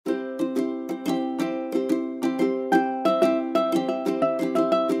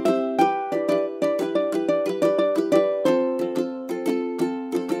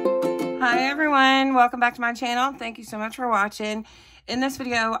everyone, welcome back to my channel. Thank you so much for watching. In this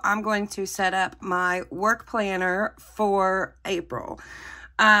video, I'm going to set up my work planner for April.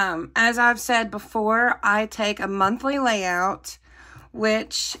 As I've said before, I take a monthly layout,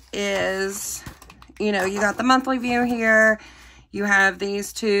 which is, you know, you got the monthly view here. You have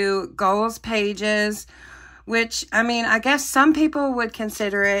these two goals pages, which, I mean, I guess some people would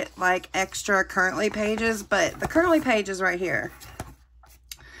consider it like extra currently pages, but the currently pages right here.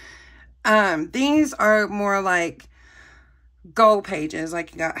 These are more like goal pages.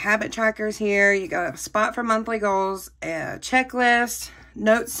 Like you got habit trackers here, you got a spot for monthly goals, a checklist,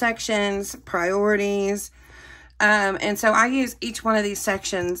 notes sections, priorities. And so I use each one of these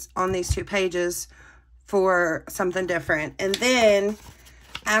sections on these two pages for something different. And then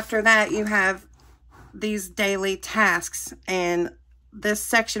after that, you have these daily tasks. And this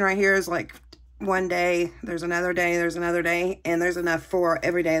section right here is like one day, there's another day, there's another day, and there's enough for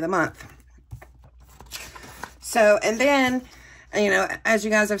every day of the month. So, and then, you know, as you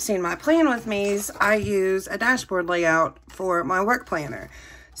guys have seen my plan with me's, I use a dashboard layout for my work planner.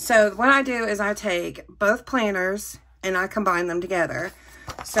 So what I do is I take both planners and I combine them together.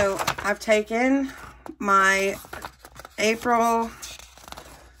 So I've taken my April,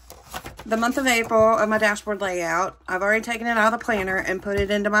 the month of April of my dashboard layout. I've already taken it out of the planner and put it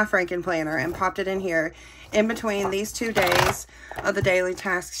into my Franken planner and popped it in here in between these 2 days of the daily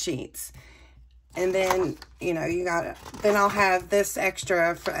task sheets. And then, you know, you got it. Then I'll have this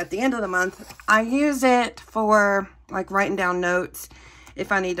extra for at the end of the month. I use it for like writing down notes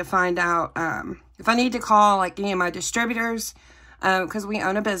if I need to find out, if I need to call like any of my distributors, because we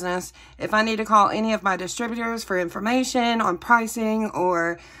own a business. If I need to call any of my distributors for information on pricing,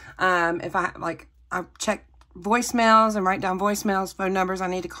 or if I check voicemails and write down voicemails, phone numbers I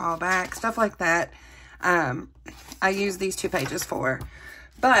need to call back, stuff like that. I use these 2 pages for.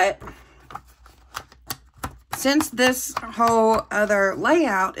 But since this whole other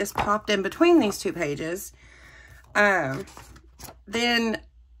layout is popped in between these 2 pages, then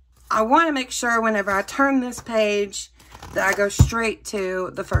I want to make sure whenever I turn this page that I go straight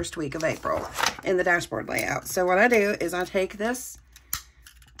to the first week of April in the dashboard layout. So what I do is I take this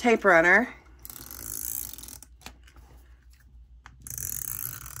tape runner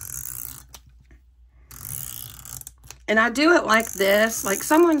and I do it like this. Like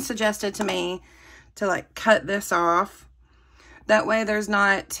someone suggested to me to like cut this off. That way there's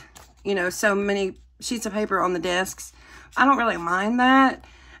not, you know, so many sheets of paper on the discs. I don't really mind that.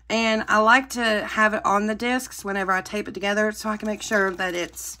 And I like to have it on the discs whenever I tape it together so I can make sure that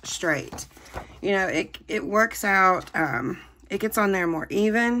it's straight. You know, it works out, it gets on there more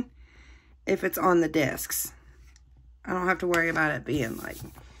even if it's on the discs. I don't have to worry about it being like,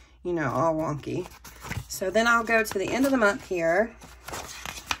 you know, all wonky. So then I'll go to the end of the month here.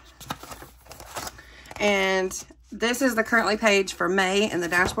 And this is the currently page for May in the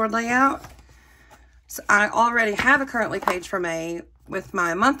dashboard layout. So I already have a currently page for May with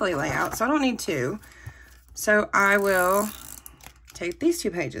my monthly layout, so I don't need 2. So I will take these 2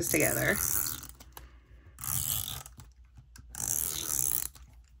 pages together.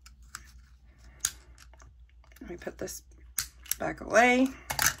 Let me put this back away.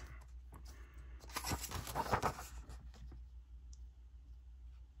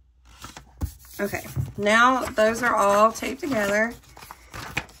 Okay, now those are all taped together,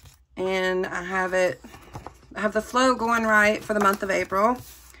 and I have the flow going right for the month of April.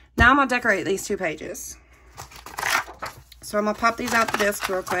 Now I'm gonna decorate these 2 pages. So I'm gonna pop these out the disc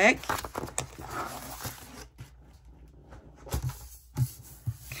real quick.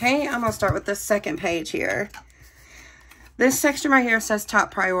 Okay, I'm gonna start with this second page here. This section right here says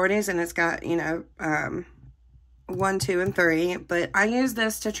top priorities, and it's got, you know, 1, 2, and 3, but I use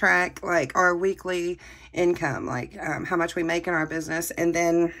this to track like our weekly income, like how much we make in our business, and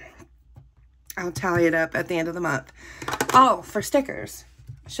then I'll tally it up at the end of the month. Oh, for stickers,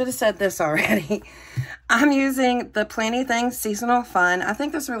 should have said this already. I'm using the Planny Things Seasonal Fun. I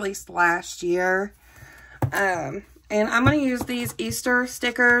think this released last year, and I'm going to use these Easter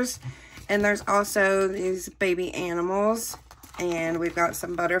stickers, and there's also these baby animals, and we've got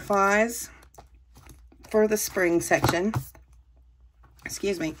some butterflies for the spring section,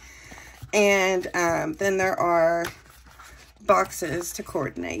 excuse me, and then there are boxes to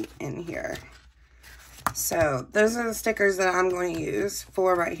coordinate in here. So those are the stickers that I'm going to use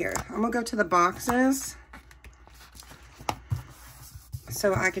for right here. I'm gonna go to the boxes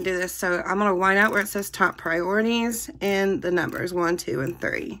so I can do this. So I'm gonna white out where it says top priorities and the numbers 1, 2, and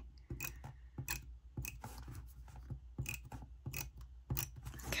 3.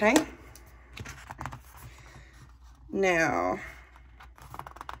 Okay. Now,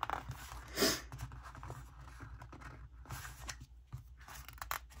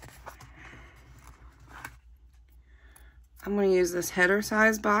 I'm going to use this header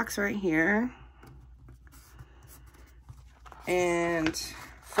size box right here. And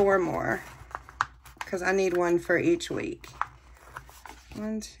 4 more, because I need one for each week.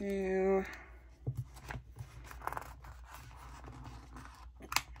 1, 2,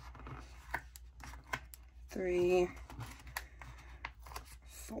 3,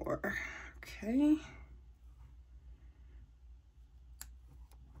 4. Okay.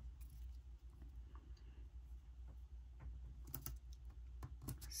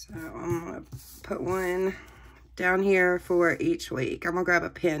 So I'm going to put one down here for each week. I'm going to grab a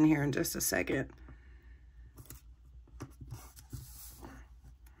pen here in just a second.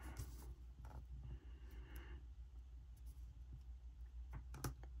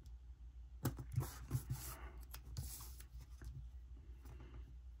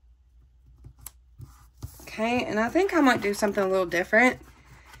 Okay, and I think I might do something a little different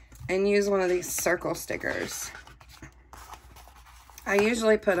and use one of these circle stickers. I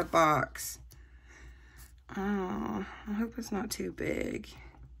usually put a box. Oh, I hope it's not too big.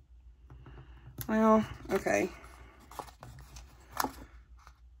 Well, okay.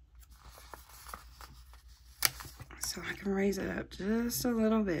 So I can raise it up just a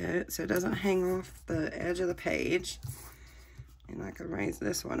little bit so it doesn't hang off the edge of the page. And I can raise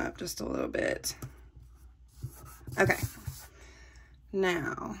this one up just a little bit. Okay.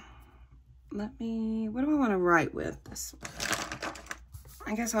 Now, what do I want to write with this?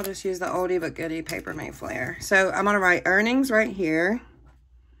 I guess I'll just use the oldie but goodie Paper Mate Flair. So I'm going to write earnings right here.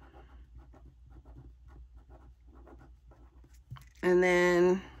 And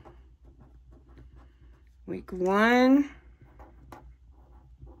then week 1,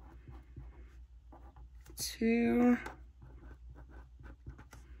 2,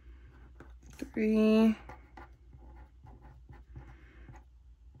 3,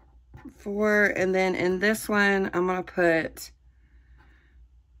 4, and then in this one, I'm going to put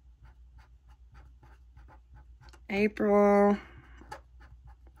April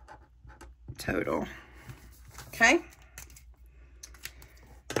total. Okay.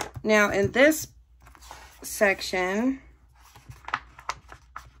 Now in this section,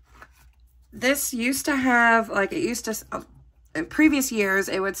 this used to have, like, it used to, in previous years,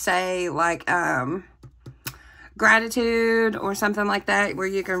 it would say like gratitude or something like that, where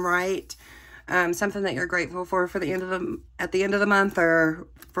you can write something that you're grateful for the end of at the end of the month, or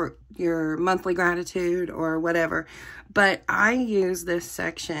for your monthly gratitude or whatever. But I use this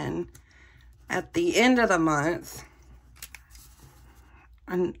section at the end of the month,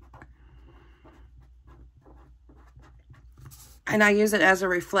 and I use it as a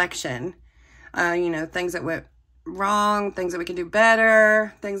reflection. You know, things that went wrong, things that we can do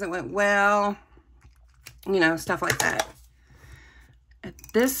better, things that went well, you know, stuff like that. At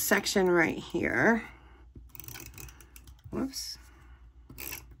this section right here, whoops.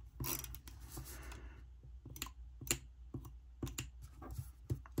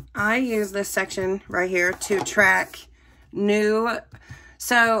 I use this section right here to track new.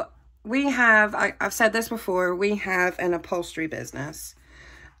 So we have, I've said this before, we have an upholstery business.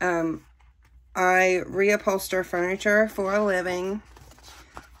 I reupholster furniture for a living.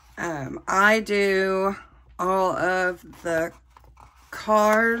 I do all of the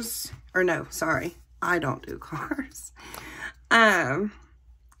cars, or no, sorry, I don't do cars.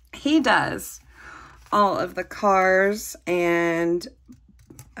 He does all of the cars and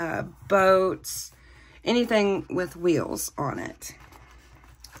boats, anything with wheels on it.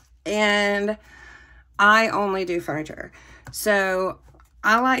 And I only do furniture. So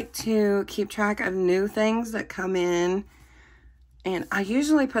I like to keep track of new things that come in. And I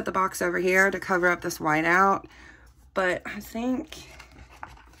usually put the box over here to cover up this whiteout. But I think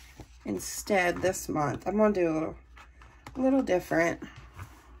instead this month, I'm going to do a little different.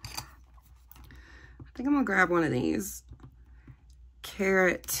 I think I'm going to grab one of these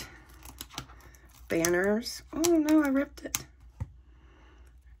carrot banners. Oh no, I ripped it.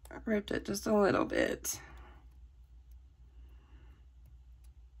 I ripped it just a little bit.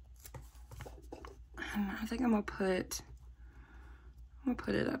 And I think I'm gonna put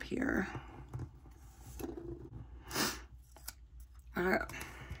it up here. I'm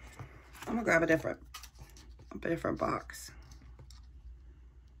gonna grab a different box.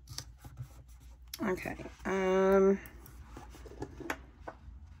 Okay.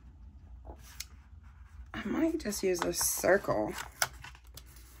 I might just use a circle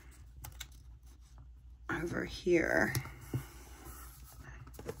over here.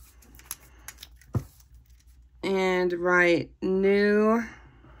 And write new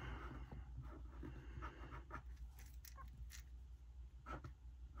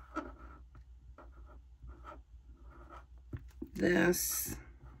this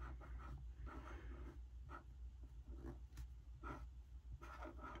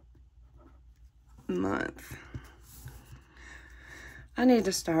month. I need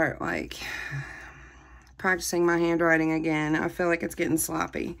to start like practicing my handwriting again. I feel like it's getting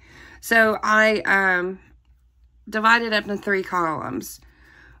sloppy. So I divided up into 3 columns.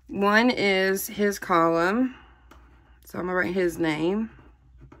 One is his column, so I'm gonna write his name.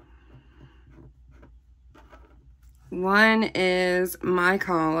 One is my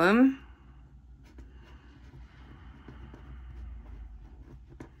column.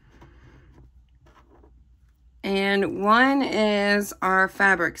 And one is our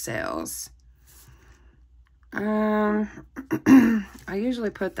fabric sales. I usually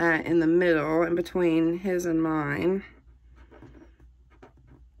put that in the middle, in between his and mine.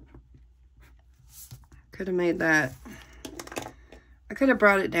 Could have made that, I could have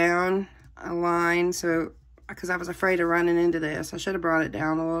brought it down a line, so, because I was afraid of running into this. I should have brought it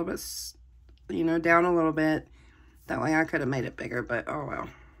down a little bit, you know, down a little bit. That way I could have made it bigger, but oh well.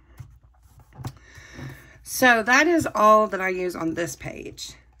 So that is all that I use on this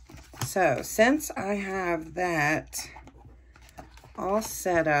page. So since I have that all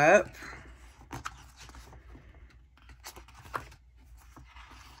set up,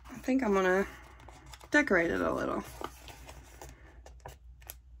 I think I'm gonna decorate it a little.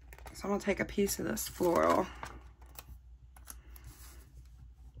 So I'm gonna take a piece of this floral.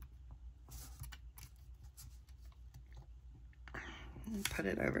 And put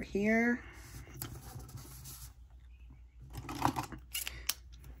it over here.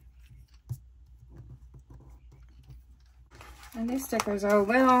 And these stickers, oh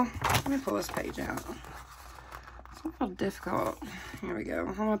well, let me pull this page out. It's a little difficult. Here we go.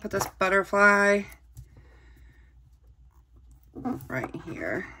 I'm gonna put this butterfly right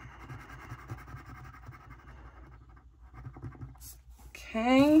here.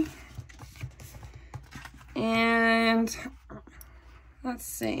 Okay. And let's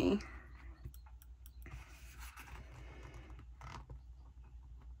see.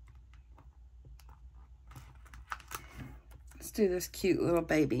 Let's do this cute little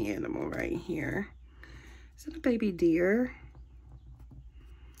baby animal right here. Is it a baby deer?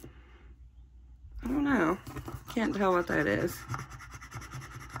 I don't know. Can't tell what that is.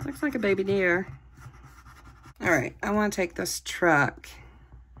 Looks like a baby deer. All right, I want to take this truck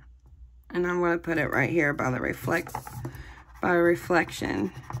and I'm going to put it right here by the reflection.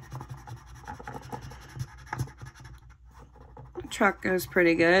 The truck goes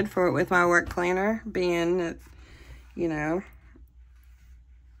pretty good with my work planner, being that, you know,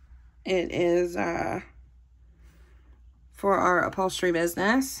 it is for our upholstery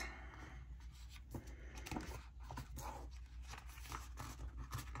business.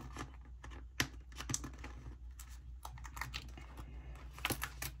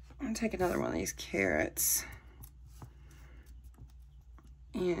 I'm gonna take another one of these carrots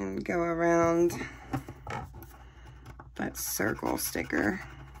and go around that circle sticker.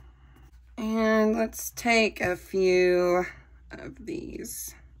 And let's take a few of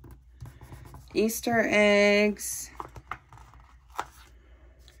these Easter eggs.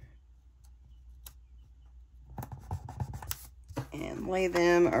 And lay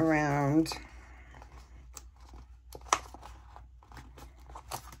them around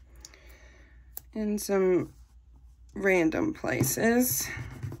in some random places.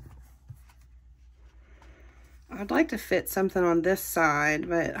 I'd like to fit something on this side,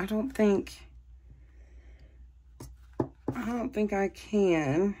 but I don't think I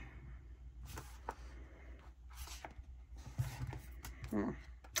can.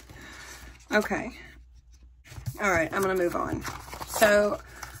 Okay. All right, I'm gonna move on. So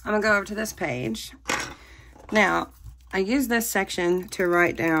I'm gonna go over to this page. Now, I use this section to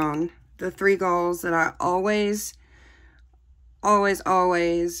write down the 3 goals that I always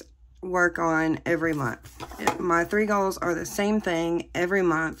work on every month. My 3 goals are the same thing every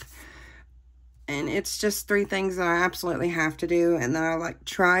month. And it's just 3 things that I absolutely have to do and that I like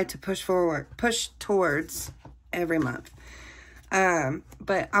try to push towards every month.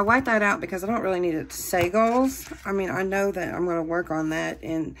 But I white that out because I don't really need it to say goals. I mean, I know that I'm going to work on that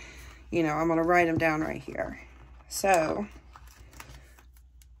and, you know, I'm going to write them down right here. So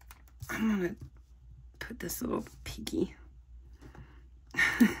I'm going to put this little piggy,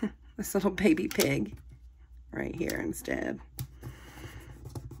 this little baby pig right here instead.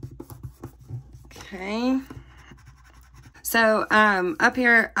 Okay. So, up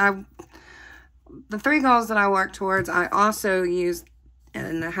here, the 3 goals that I work towards, I also use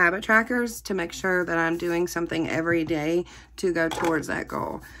in the habit trackers to make sure that I'm doing something every day to go towards that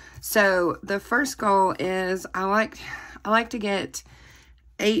goal. So the first goal is I I like to get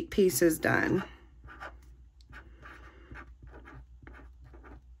 8 pieces done.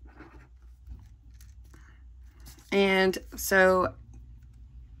 And so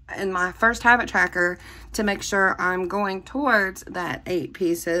in my first habit tracker, to make sure I'm going towards that 8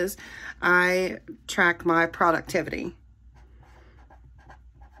 pieces, I track my productivity.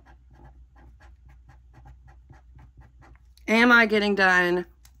 Am I getting done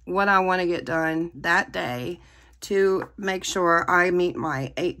what I want to get done that day to make sure I meet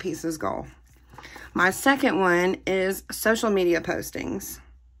my 8 pieces goal? My second one is social media postings.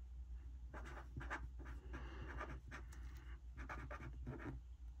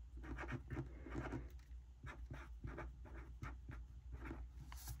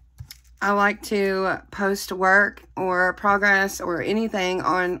 I like to post work or progress or anything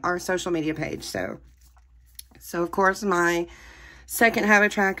on our social media page. So of course, my second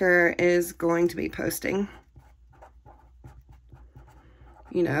habit tracker is going to be posting.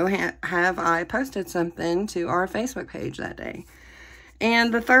 You know, have I posted something to our Facebook page that day?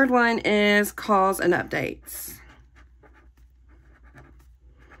 And the third one is calls and updates.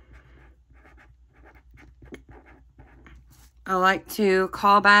 I like to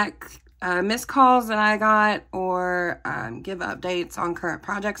call back missed calls that I got, or give updates on current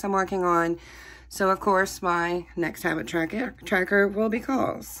projects I'm working on. So of course, my next habit tracker will be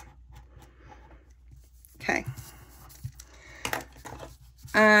calls. Okay.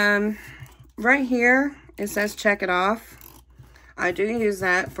 Right here, it says check it off. I do use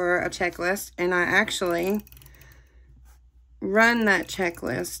that for a checklist, and I actually run that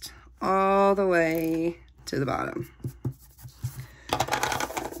checklist all the way to the bottom.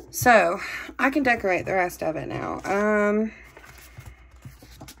 So, I can decorate the rest of it now.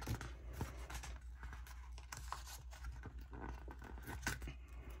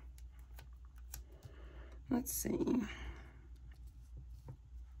 Let's see.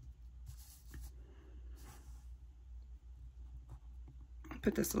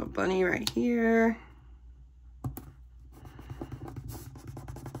 Put this little bunny right here.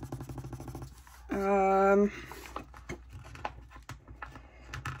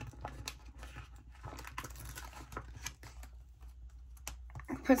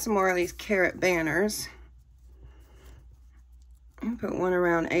 Put some more of these carrot banners. And put one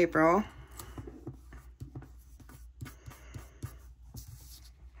around April.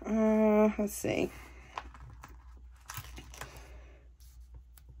 Let's see.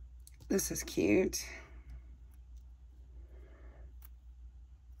 This is cute.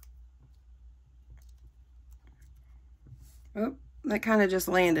 Oh, that kind of just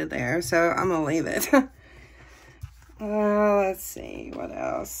landed there, so I'm gonna leave it. Let's see, what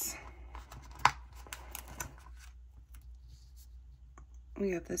else?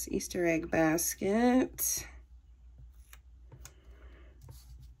 We got this Easter egg basket.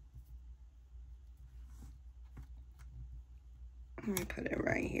 Let me put it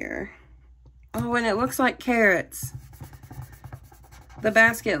right here. Oh, and it looks like carrots. The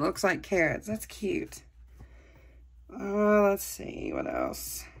basket looks like carrots. That's cute. Let's see, what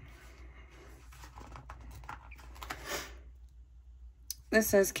else? This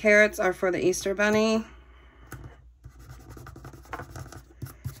says carrots are for the Easter Bunny.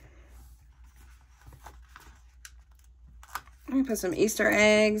 Let me put some Easter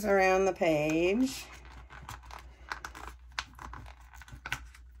eggs around the page.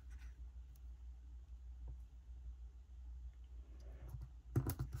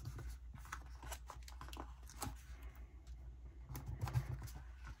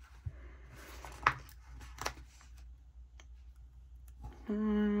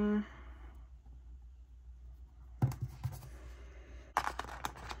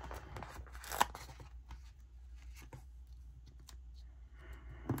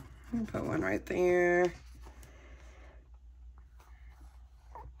 Put one right there.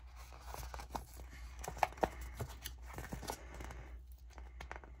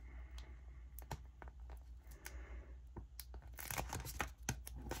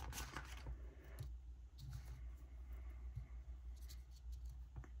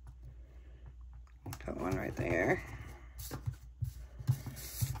 Put one right there.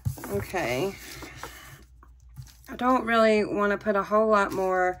 Okay. I don't really want to put a whole lot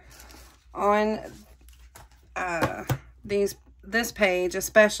more on this page,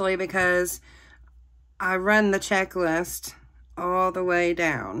 especially because I run the checklist all the way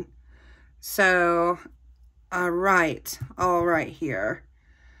down. So I write all right here.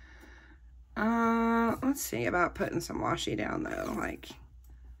 Let's see about putting some washi down though, like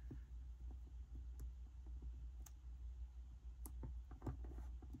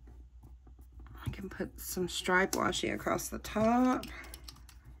can put some stripe washi across the top.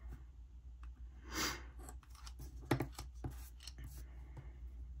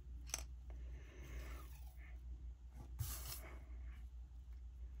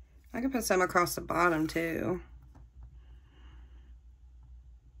 I can put some across the bottom too.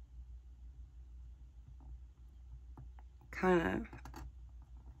 Kind of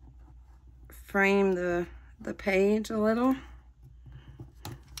frame the page a little.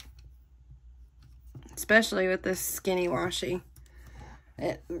 Especially with this skinny washi.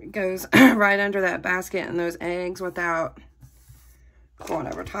 It goes right under that basket and those eggs without going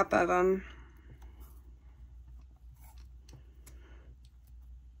over top of them.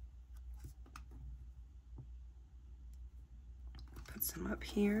 Put some up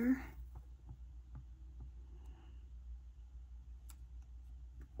here.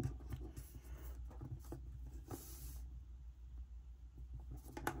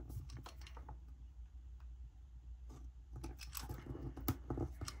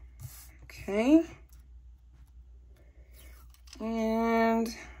 Okay, and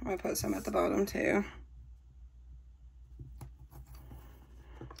I'm going to put some at the bottom too.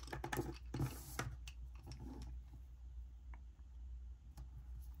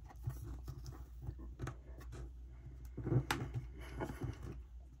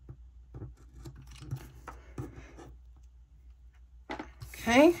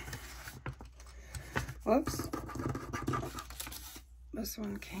 Okay, whoops, this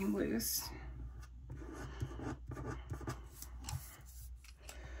one came loose.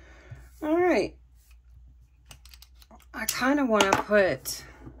 All right, I kind of want to put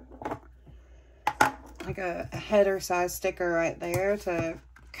like a header size sticker right there to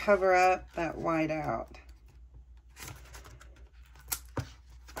cover up that white out.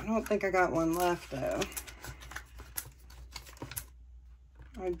 I don't think I got one left though.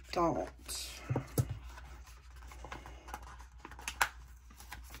 I don't.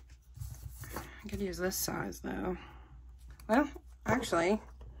 I could use this size though. Well, actually,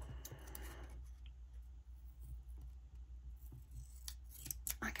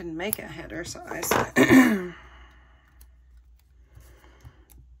 I can make a header size.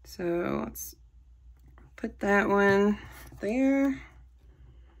 So let's put that one there.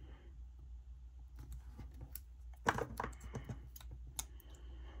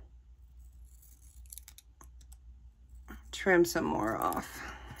 Trim some more off.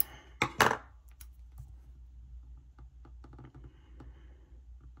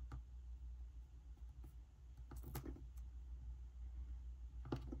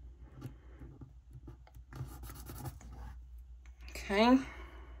 Okay.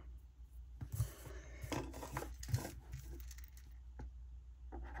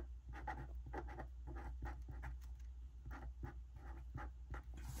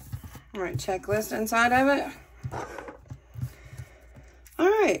 All right, checklist inside of it. All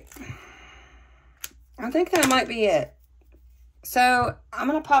right, I think that might be it. So I'm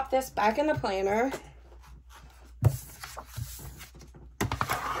gonna pop this back in the planner.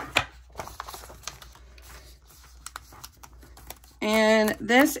 And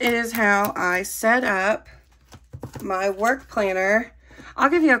this is how I set up my work planner. I'll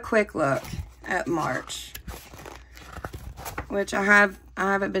give you a quick look at March, which I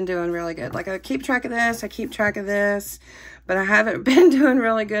haven't been doing really good. Like I keep track of this, I keep track of this, but I haven't been doing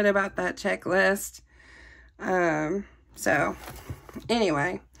really good about that checklist. So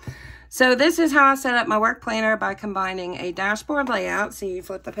anyway, so this is how I set up my work planner by combining a dashboard layout. See, you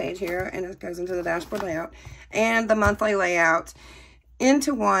flip the page here and it goes into the dashboard layout, and the monthly layout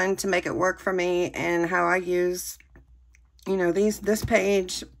into one to make it work for me, and how I use, you know, this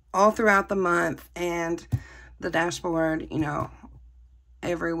page all throughout the month and the dashboard, you know,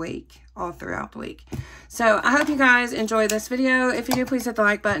 every week, all throughout the week. So I hope you guys enjoy this video. If you do, please hit the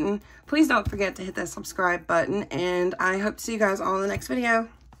like button. Please don't forget to hit that subscribe button, and I hope to see you guys all in the next video.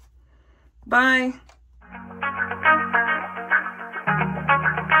 Bye.